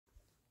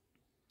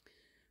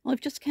I've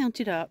just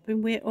counted up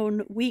and we're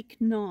on week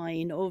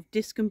 9 of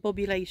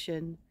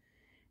discombobulation.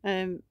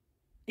 Um,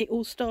 it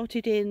all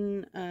started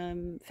in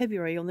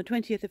February, on the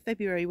 20th of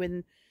February,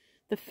 when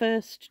the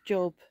first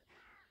job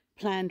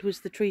planned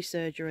was the tree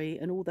surgery,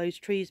 and all those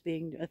trees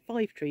being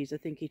 5 trees I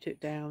think he took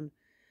down.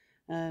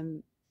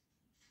 Um,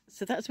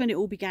 so that's when it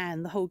all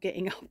began, the whole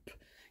getting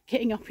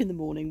up in the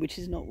morning, which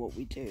is not what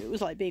we do. It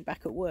was like being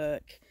back at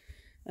work.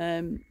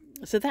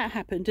 So that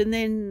happened, and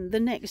then the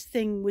next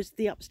thing was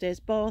the upstairs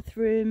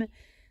bathroom,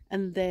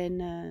 and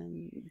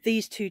then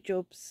these two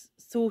jobs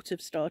sort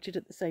of started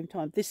at the same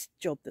time. This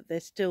job that they're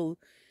still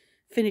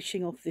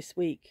finishing off this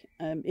week,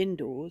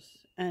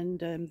 indoors, and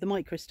the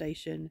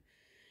microstation.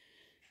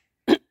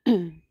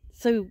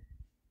 So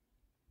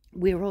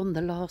we're on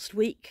the last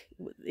week.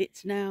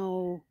 It's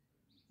now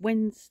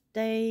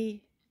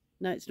Wednesday.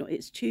 No, it's not.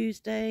 It's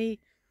Tuesday.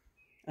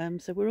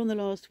 So we're on the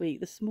last week.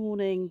 This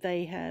morning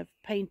they have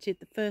painted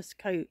the first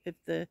coat of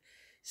the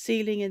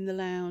ceiling in the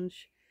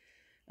lounge.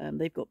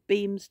 They've got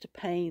beams to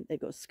paint. They've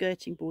got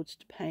skirting boards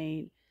to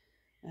paint.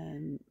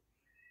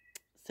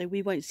 So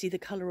we won't see the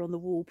colour on the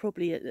wall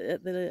probably at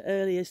the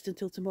earliest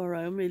until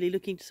tomorrow. I'm really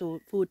looking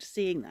forward to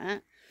seeing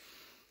that.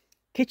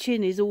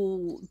 Kitchen is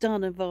all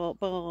done, bar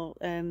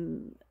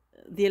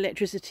the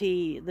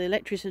electricity. The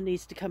electrician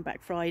needs to come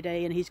back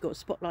Friday, and he's got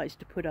spotlights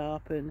to put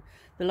up and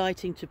the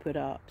lighting to put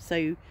up.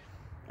 So,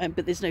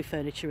 but there's no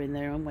furniture in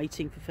there. I'm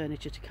waiting for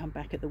furniture to come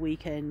back at the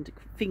weekend.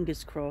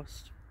 Fingers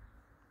crossed.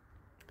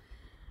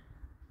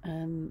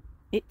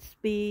 It's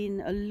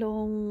been a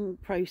long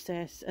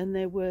process, and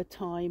there were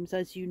times,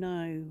 as you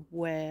know,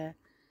 where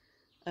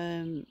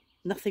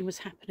nothing was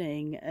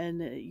happening,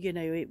 and you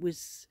know, it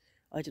was,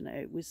 I don't know,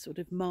 it was sort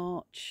of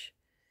March,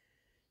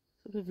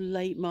 sort of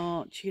late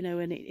March, you know,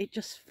 and it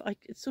just,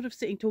 it's sort of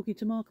sitting talking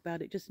to Mark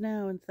about it just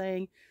now and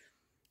saying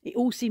it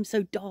all seemed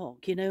so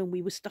dark, you know, and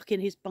we were stuck in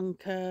his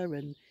bunker,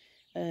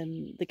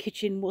 and the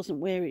kitchen wasn't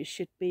where it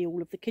should be,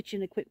 all of the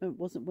kitchen equipment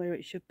wasn't where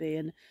it should be,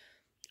 and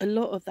a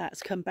lot of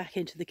that's come back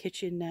into the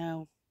kitchen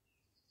now.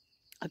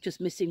 I'm just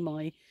missing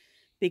my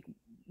big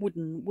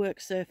wooden work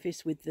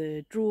surface with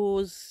the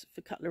drawers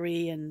for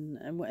cutlery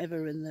and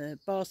whatever, and the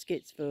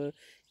baskets for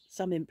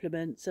some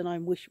implements, and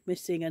I'm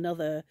missing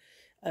another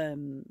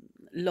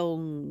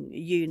long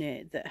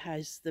unit that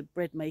has the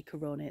bread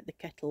maker on it, the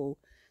kettle,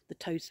 the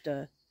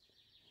toaster,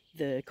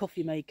 the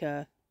coffee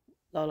maker,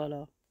 la la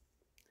la.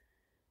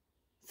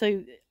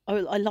 So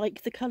I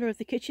like the colour of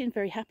the kitchen,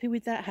 very happy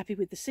with that, happy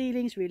with the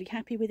ceilings, really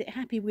happy with it,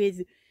 happy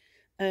with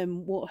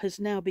what has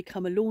now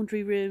become a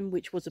laundry room,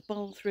 which was a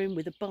bathroom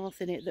with a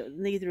bath in it that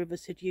neither of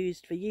us had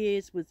used for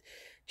years, was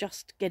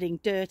just getting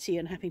dirty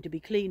and having to be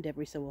cleaned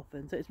every so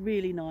often. So it's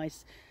really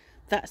nice.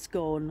 That's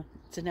gone.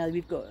 So now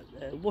we've got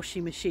a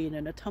washing machine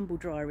and a tumble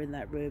dryer in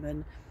that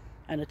room,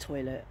 and a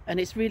toilet. And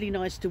it's really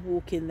nice to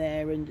walk in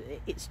there, and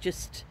it's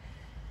just,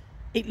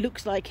 it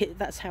looks like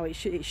that's how it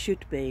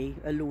should be,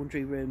 a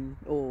laundry room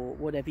or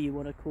whatever you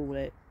want to call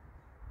it.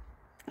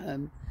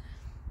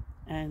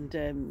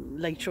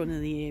 Later on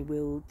in the year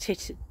we'll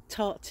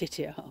tart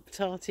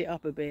it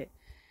up a bit.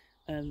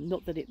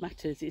 Not that it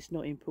matters, it's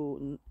not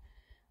important.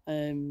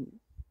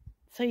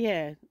 So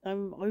yeah,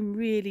 I'm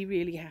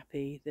really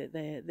happy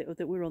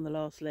that we're on the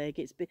last leg.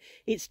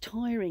 It's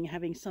tiring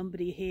having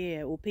somebody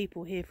here, or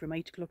people here, from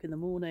 8 o'clock in the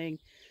morning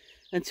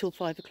until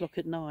 5 o'clock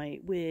at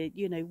night.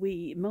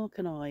 Mark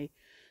and I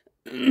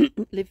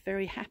live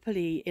very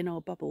happily in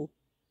our bubble.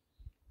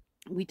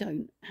 We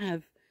don't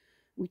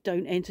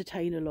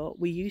entertain a lot.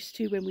 We used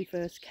to when we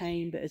first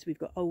came, but as we've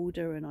got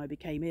older and I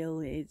became ill,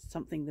 it's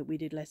something that we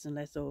did less and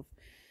less of.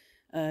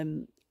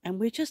 And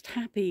we're just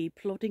happy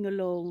plodding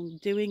along,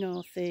 doing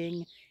our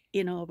thing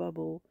in our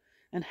bubble,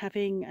 and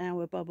having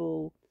our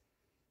bubble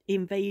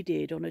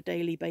invaded on a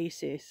daily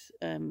basis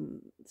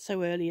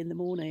so early in the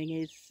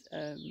morning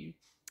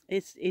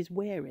is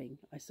wearing,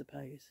 I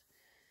suppose.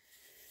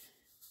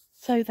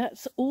 So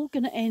that's all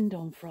going to end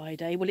on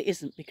Friday. Well, it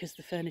isn't, because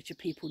the furniture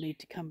people need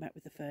to come back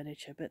with the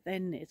furniture, but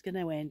then it's going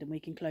to end and we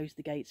can close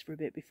the gates for a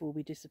bit before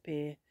we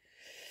disappear.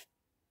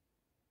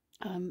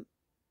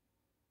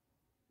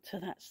 So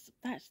that's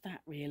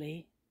that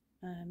really.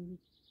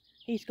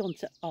 He's gone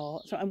to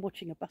art. So I'm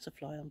watching a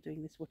butterfly. I'm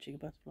doing this watching a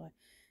butterfly.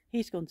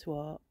 He's gone to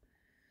art.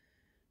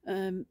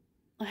 I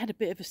had a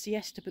bit of a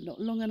siesta, but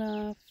not long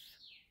enough.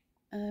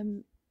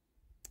 So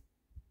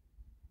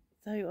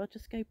I'll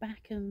just go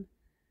back, and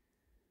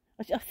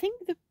I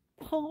think the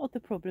part of the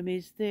problem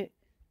is that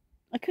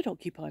I could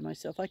occupy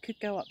myself. I could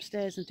go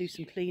upstairs and do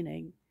some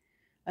cleaning.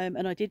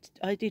 And I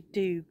did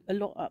do a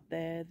lot up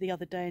there the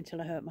other day until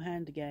I hurt my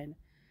hand again.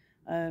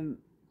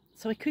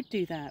 So I could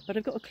do that, but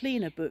I've got a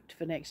cleaner booked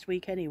for next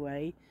week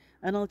anyway,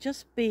 and I'll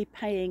just be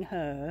paying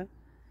her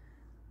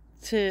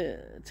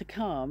to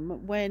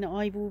come when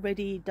I've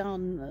already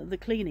done the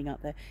cleaning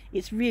up there.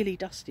 It's really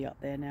dusty up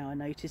there now, I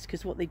noticed,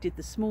 because what they did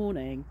this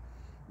morning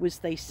was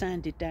they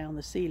sanded down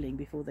the ceiling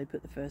before they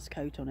put the first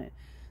coat on it.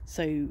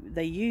 So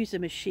they use a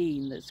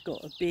machine that's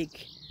got a big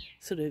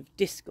sort of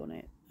disc on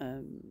it,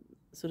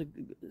 sort of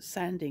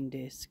sanding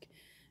disc,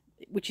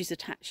 which is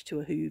attached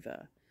to a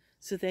hoover.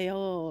 So they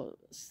are,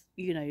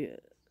 you know,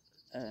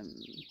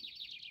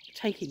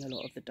 taking a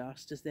lot of the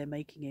dust as they're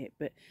making it,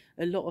 but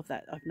a lot of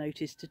that I've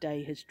noticed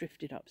today has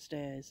drifted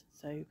upstairs.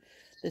 So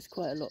there's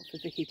quite a lot for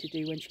Vicky to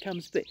do when she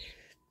comes. But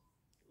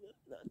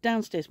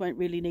downstairs won't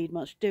really need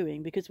much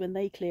doing, because when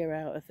they clear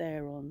out of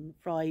there on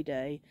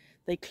Friday,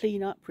 they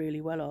clean up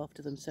really well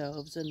after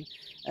themselves,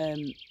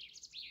 and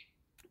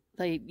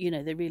they, you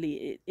know, they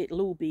really,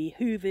 it'll all be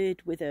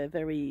hoovered with a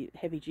very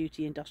heavy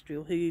duty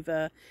industrial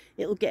hoover.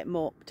 It'll get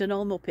mopped, and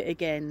I'll mop it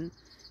again,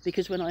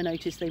 because when I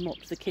noticed they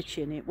mopped the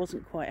kitchen, it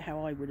wasn't quite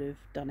how I would have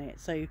done it.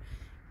 So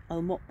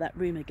I'll mop that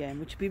room again,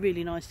 which would be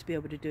really nice to be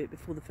able to do it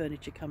before the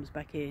furniture comes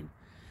back in.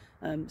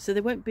 So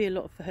there won't be a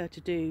lot for her to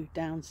do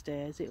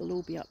downstairs. It'll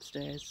all be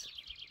upstairs.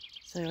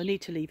 So I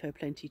need to leave her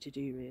plenty to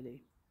do,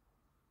 really.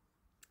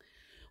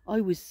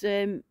 Was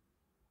I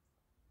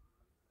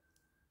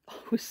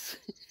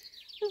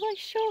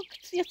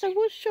shocked? Yes, I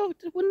was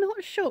shocked. Well,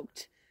 not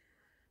shocked.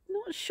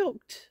 Not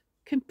shocked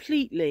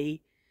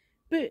completely,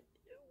 but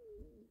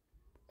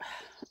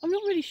I'm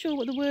not really sure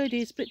what the word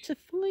is, but to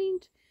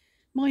find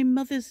my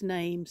mother's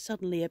name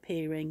suddenly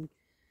appearing,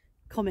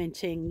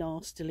 commenting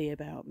nastily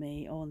about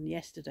me on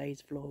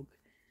yesterday's vlog,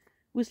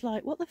 was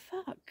like, what the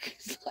fuck?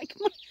 It's like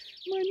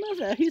my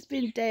mother, who's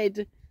been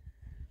dead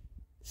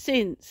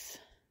since...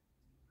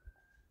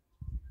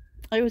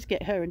 I always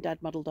get her and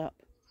Dad muddled up,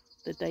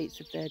 the dates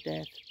of their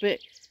death. But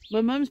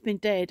my mum's been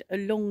dead a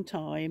long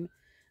time,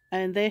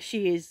 and there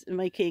she is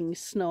making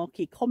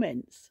snarky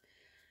comments.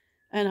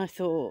 And I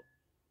thought,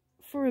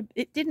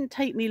 it didn't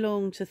take me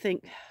long to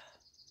think,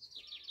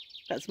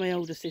 that's my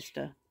older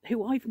sister,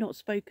 who I've not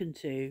spoken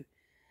to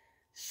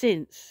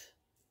since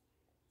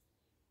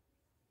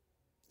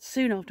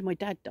soon after my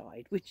dad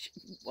died, which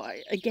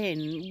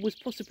again was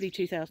possibly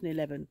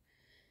 2011.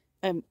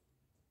 Oh,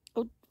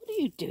 what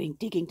are you doing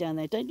digging down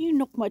there? Don't you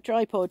knock my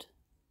tripod.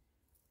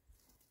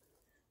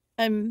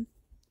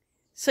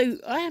 So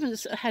I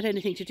haven't had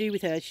anything to do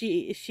with her.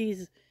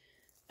 She's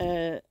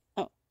oh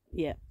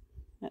yeah,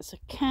 that's a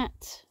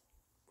cat.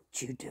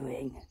 What you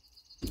doing?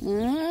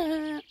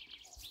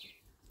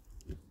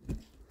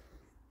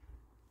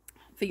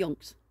 For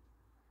yonks.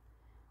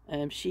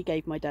 She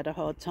gave my dad a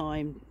hard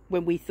time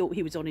when we thought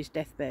he was on his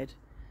deathbed.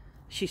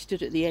 She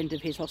stood at the end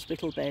of his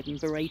hospital bed and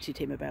berated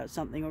him about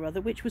something or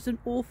other, which was an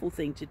awful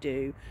thing to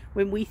do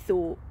when we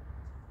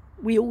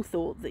all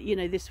thought that, you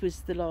know, this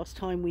was the last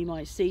time we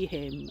might see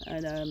him.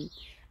 And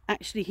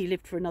actually he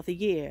lived for another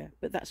year,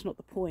 but that's not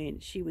the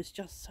point. She was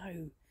just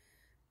so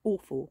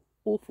awful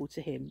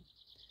to him.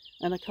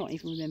 And I can't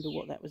even remember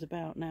what that was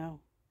about now.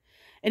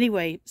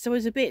 Anyway, so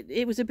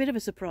it was a bit of a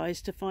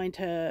surprise to find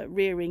her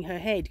rearing her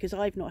head, because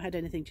I've not had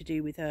anything to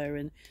do with her,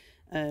 and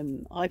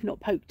I've not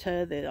poked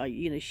her. That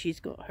you know, she's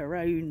got her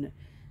own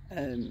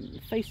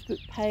Facebook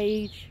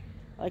page.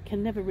 I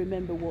can never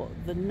remember what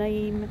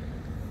name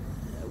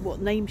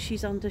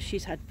she's under.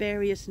 She's had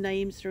various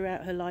names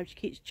throughout her life. She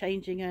keeps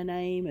changing her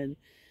name and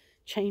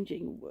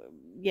changing.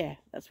 Yeah,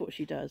 that's what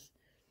she does.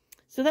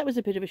 So that was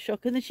a bit of a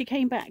shock. And then she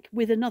came back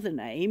with another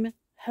name.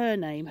 Her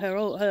name,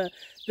 the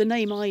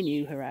name I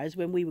knew her as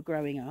when we were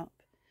growing up.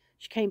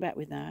 She came back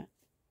with that.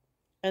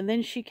 And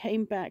then she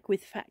came back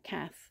with Fat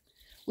Kath.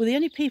 Well, the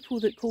only people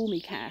that call me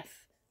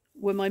Kath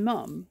were my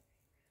mum,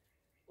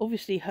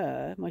 obviously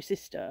her, my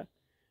sister,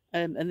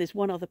 and there's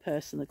one other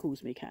person that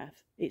calls me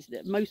Kath.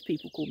 Most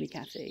people call me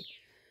Kathy.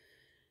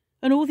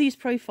 And all these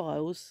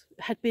profiles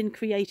had been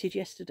created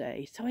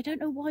yesterday. So I don't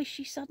know why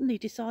she suddenly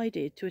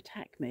decided to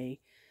attack me.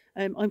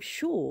 I'm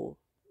sure...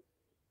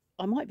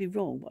 I might be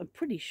wrong, but I'm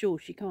pretty sure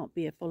she can't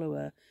be a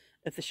follower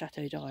of the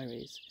Chateau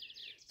Diaries.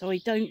 So I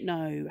don't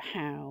know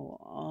how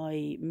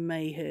I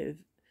may have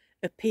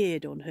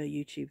appeared on her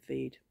YouTube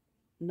feed.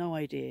 No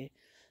idea.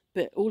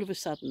 But all of a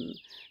sudden...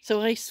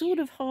 So I sort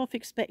of half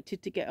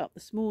expected to get up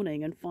this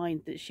morning and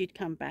find that she'd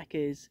come back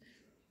as...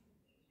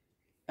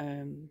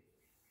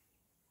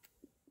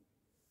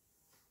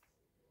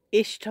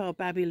 Ishtar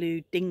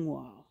Babilu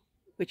Dingwa,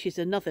 which is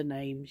another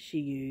name she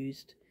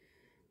used...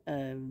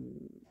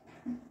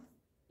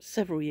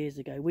 several years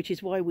ago, which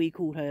is why we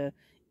call her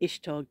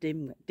Ishtar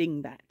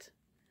Dingbat.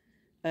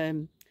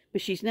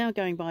 But she's now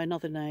going by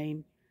another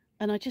name,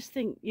 and I just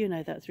think, you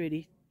know, that's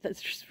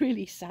just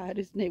really sad,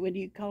 isn't it, when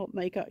you can't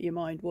make up your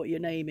mind what your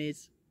name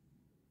is.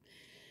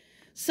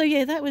 So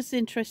yeah, that was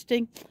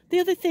interesting.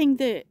 The other thing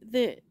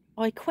that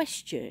I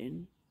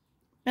question,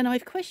 and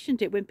I've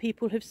questioned it when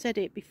people have said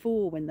it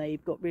before, when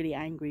they've got really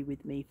angry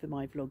with me for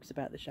my vlogs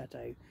about the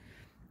chateau,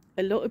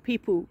 a lot of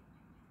people,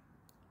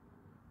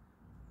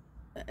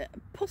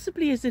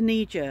 possibly as a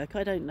knee-jerk,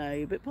 I don't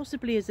know, but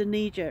possibly as a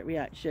knee-jerk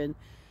reaction,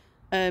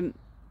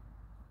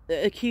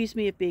 accuse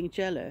me of being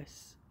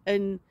jealous.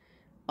 And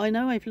I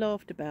know I've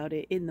laughed about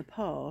it in the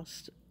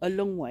past, a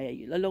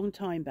long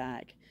time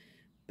back,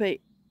 but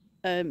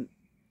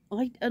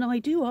I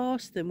do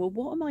ask them, well,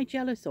 what am I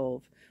jealous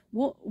of?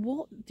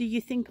 What do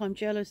you think I'm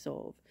jealous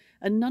of?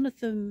 And none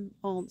of them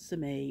answer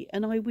me,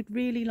 and I would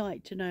really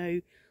like to know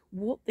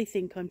what they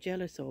think I'm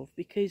jealous of,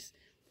 because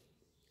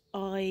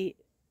I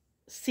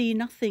see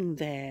nothing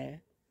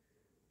there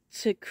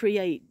to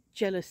create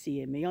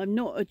jealousy in me. I'm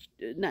not a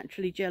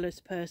naturally jealous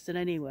person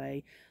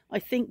anyway. I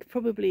think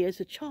probably as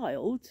a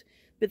child,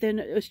 but then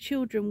as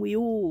children we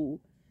all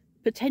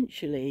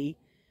potentially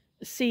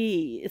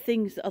see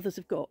things that others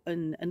have got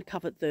and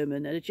covet them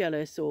and are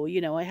jealous. Or,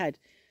 you know,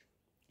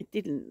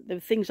 there were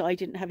things I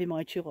didn't have in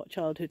my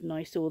childhood, and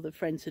I saw that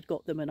friends had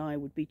got them, and I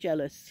would be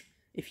jealous,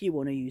 if you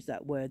want to use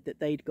that word, that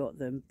they'd got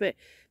them. But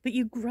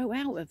you grow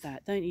out of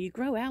that, don't you? You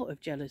grow out of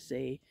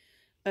jealousy.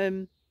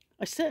 I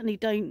certainly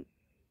don't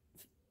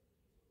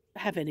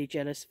have any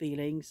jealous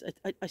feelings.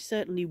 I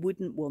certainly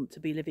wouldn't want to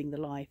be living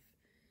the life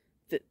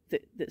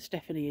that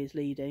Stephanie is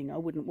leading. I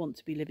wouldn't want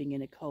to be living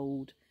in a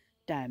cold,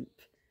 damp,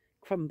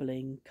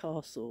 crumbling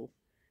castle.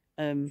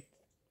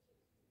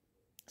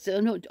 So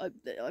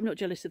I'm not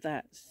jealous of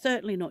that.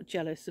 Certainly not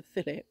jealous of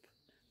Philip.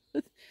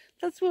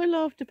 That's what I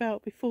laughed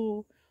about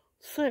before.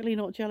 Certainly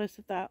not jealous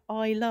of that.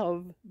 I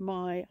love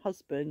my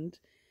husband.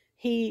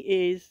 He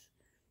is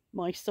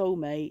my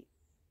soulmate.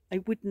 I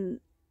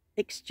wouldn't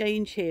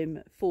exchange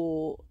him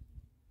for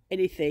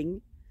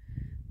anything.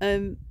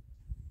 And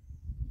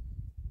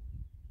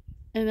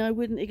I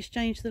wouldn't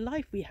exchange the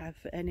life we have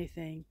for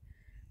anything.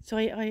 So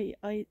I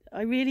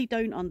really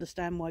don't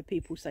understand why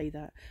people say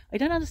that. I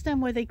don't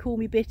understand why they call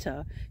me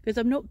bitter, because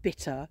I'm not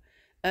bitter.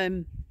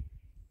 I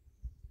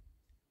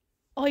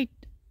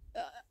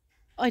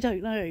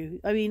don't know.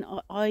 I mean,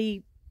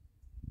 I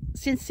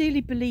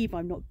sincerely believe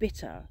I'm not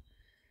bitter.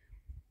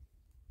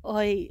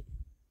 I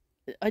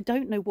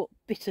don't know what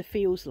bitter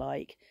feels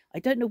like. I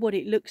don't know what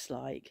it looks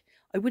like.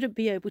 I wouldn't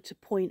be able to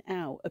point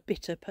out a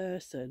bitter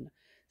person.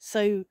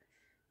 So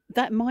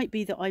that might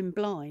be that I'm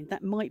blind.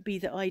 That might be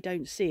that I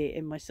don't see it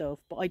in myself,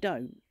 but I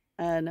don't.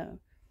 And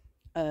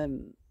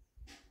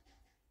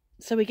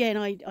so again,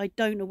 I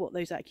don't know what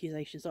those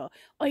accusations are.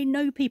 I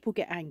know people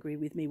get angry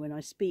with me when I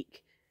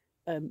speak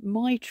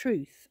my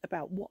truth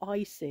about what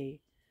I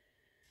see.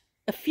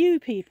 A few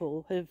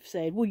people have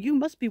said, well, you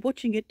must be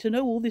watching it to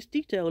know all this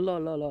detail, la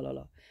la la la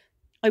la.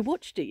 I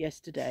watched it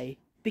yesterday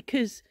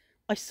because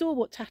I saw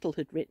what Tattle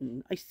had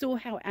written. I saw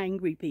how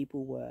angry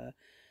people were.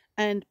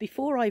 And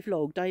before I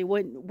vlogged, I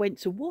went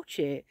to watch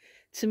it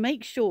to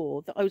make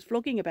sure that I was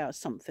vlogging about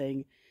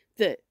something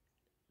that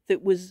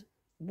was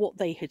what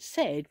they had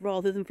said,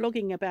 rather than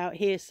vlogging about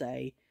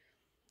hearsay.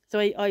 So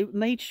I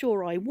made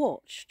sure I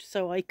watched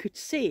so I could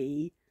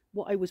see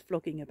what I was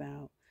vlogging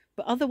about.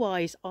 But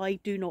otherwise, I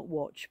do not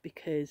watch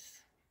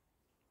because,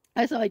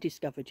 as I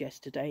discovered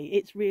yesterday,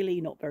 it's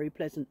really not very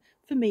pleasant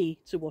for me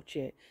to watch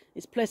it.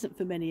 It's pleasant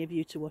for many of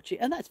you to watch it,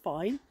 and that's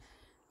fine.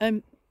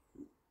 But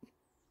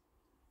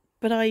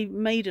I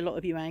made a lot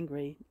of you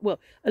angry. Well,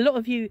 a lot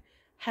of you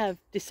have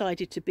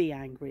decided to be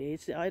angry.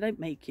 I don't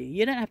make you.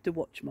 You don't have to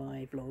watch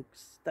my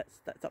vlogs.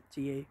 That's up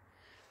to you.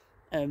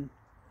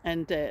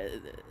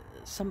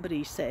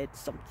 Somebody said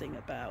something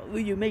about, well,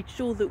 you made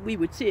sure that we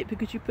would see it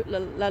because you put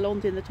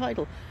Lalonde in the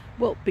title.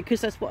 Well,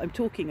 because that's what I'm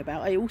talking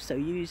about. I also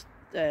used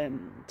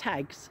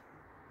tags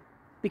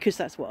because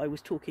that's what I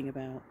was talking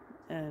about.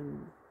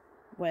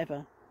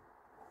 Whatever.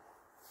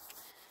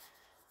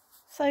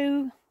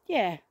 So,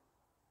 yeah.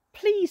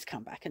 Please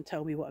come back and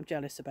tell me what I'm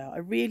jealous about. I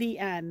really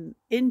am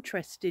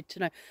interested to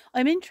know.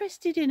 I'm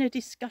interested in a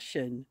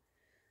discussion.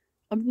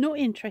 I'm not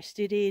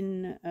interested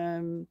in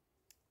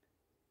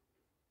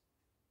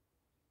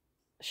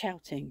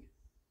shouting.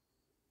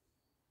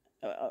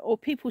 Or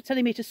people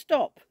telling me to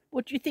stop.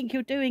 What do you think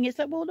you're doing? It's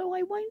like, well, no,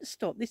 I won't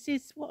stop. This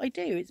is what I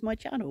do. It's my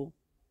channel.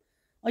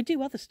 I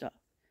do other stuff.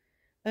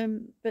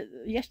 But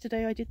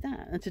yesterday I did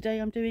that. And today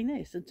I'm doing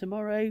this. And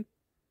tomorrow,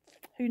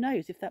 who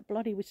knows if that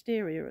bloody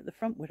wisteria at the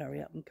front would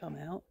hurry up and come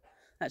out.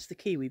 That's the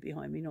kiwi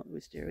behind me, not the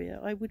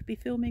wisteria. I would be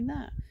filming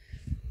that.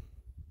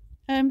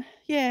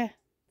 Yeah.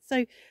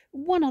 So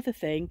one other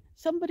thing.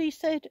 Somebody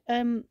said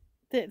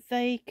that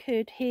they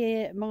could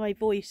hear my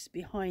voice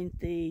behind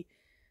the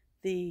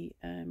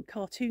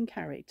cartoon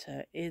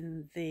character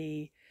in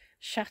the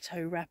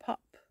Chateau Wrap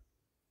Up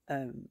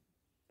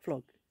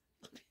vlog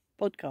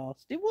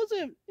podcast. It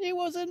wasn't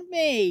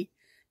me.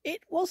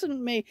 It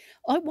wasn't me.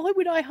 Why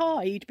would I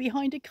hide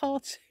behind a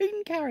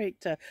cartoon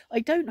character?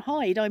 I don't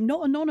hide. I'm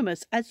not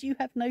anonymous, as you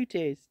have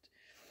noticed.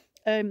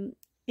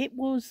 It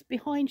was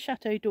behind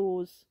Chateau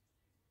doors.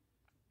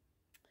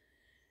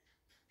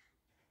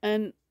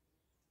 And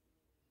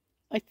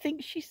I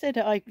think she said,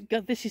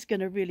 this is going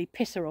to really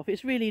piss her off.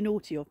 It's really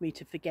naughty of me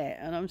to forget.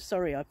 And I'm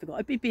sorry I forgot.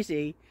 I'd be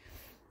busy.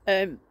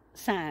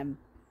 Sam.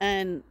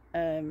 And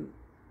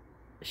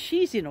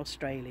she's in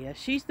Australia.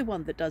 She's the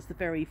one that does the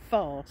very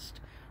fast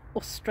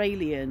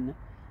Australian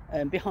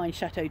behind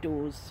Chateau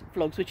doors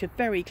vlogs, which are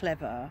very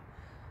clever.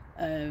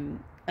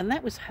 And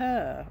that was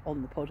her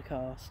on the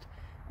podcast.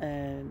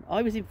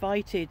 I was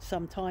invited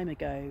some time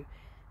ago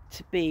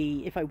to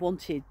be, if I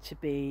wanted to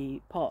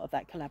be part of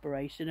that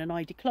collaboration, and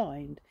I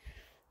declined.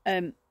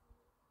 I've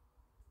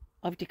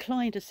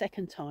declined a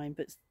second time,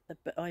 but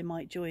I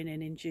might join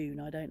in June.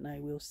 I don't know.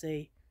 We'll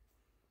see.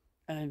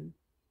 But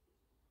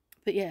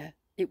yeah,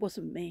 it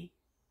wasn't me.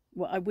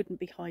 Well, I wouldn't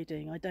be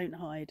hiding. I don't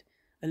hide.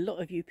 A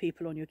lot of you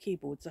people on your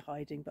keyboards are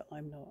hiding, but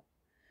I'm not.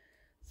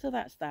 So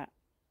that's that.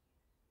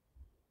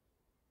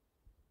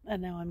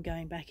 and now I'm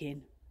going back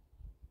in,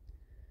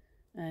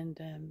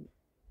 and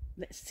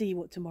let's see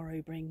what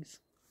tomorrow brings.